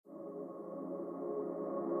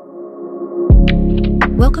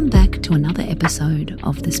Welcome back to another episode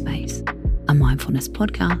of The Space, a mindfulness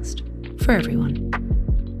podcast for everyone.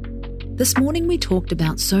 This morning we talked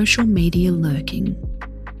about social media lurking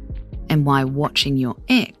and why watching your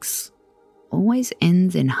ex always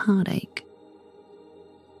ends in heartache.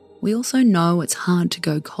 We also know it's hard to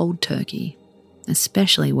go cold turkey,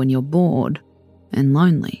 especially when you're bored and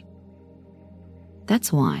lonely.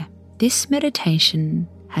 That's why this meditation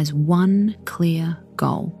has one clear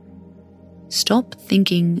goal. Stop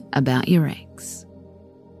thinking about your ex.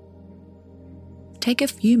 Take a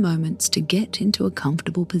few moments to get into a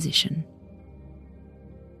comfortable position.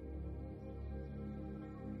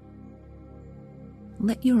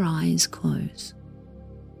 Let your eyes close.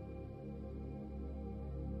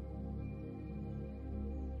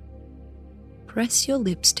 Press your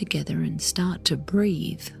lips together and start to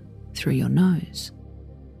breathe through your nose.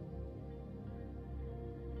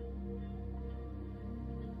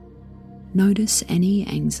 Notice any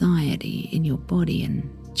anxiety in your body and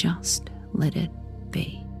just let it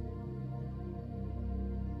be.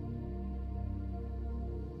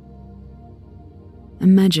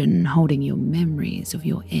 Imagine holding your memories of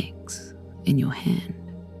your ex in your hand.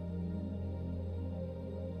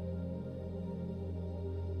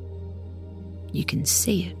 You can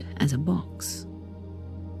see it as a box.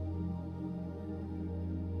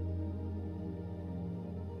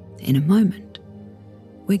 In a moment,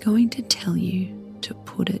 we're going to tell you to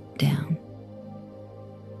put it down.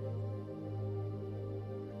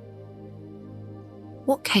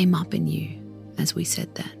 What came up in you as we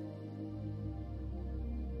said that?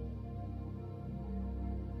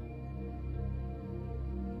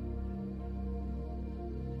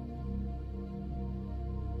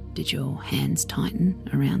 Did your hands tighten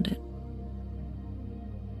around it?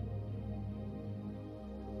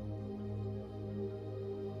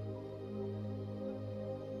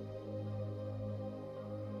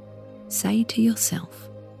 Say to yourself,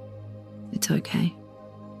 it's okay.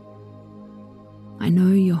 I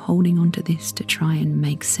know you're holding on to this to try and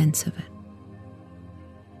make sense of it.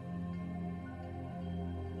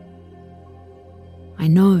 I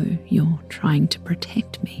know you're trying to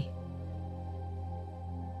protect me.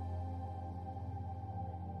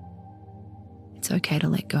 It's okay to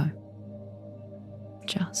let go,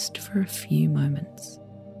 just for a few moments.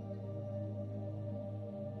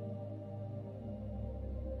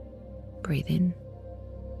 Breathe in,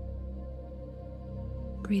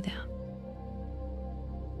 breathe out.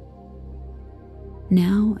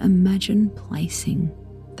 Now imagine placing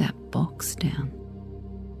that box down.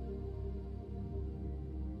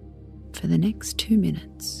 For the next 2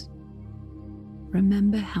 minutes,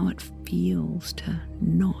 remember how it feels to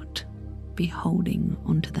not be holding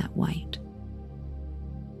onto that weight.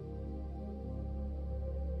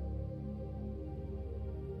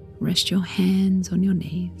 Rest your hands on your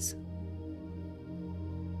knees.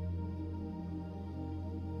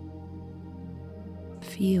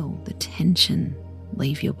 Feel the tension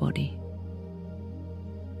leave your body.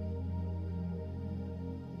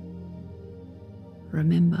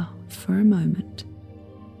 Remember for a moment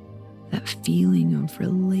that feeling of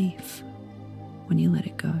relief when you let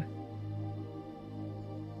it go.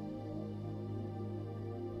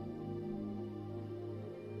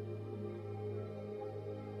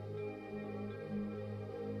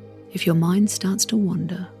 If your mind starts to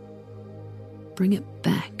wander, bring it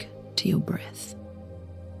back to your breath.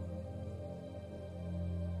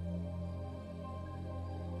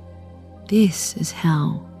 This is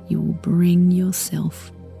how you will bring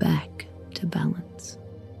yourself back to balance.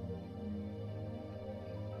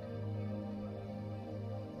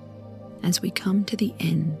 As we come to the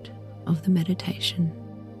end of the meditation,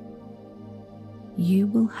 you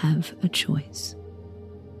will have a choice.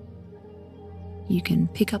 You can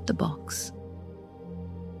pick up the box,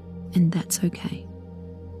 and that's okay.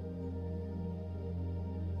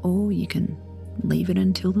 Or you can leave it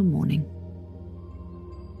until the morning.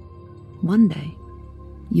 One day,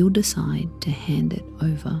 you'll decide to hand it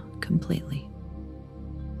over completely.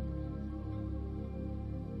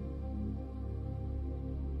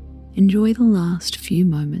 Enjoy the last few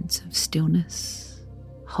moments of stillness,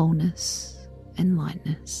 wholeness, and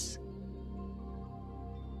lightness.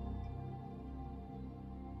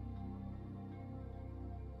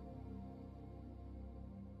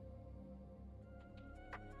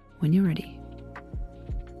 When you're ready,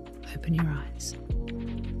 open your eyes.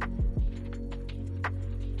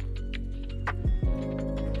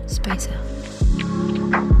 Space out.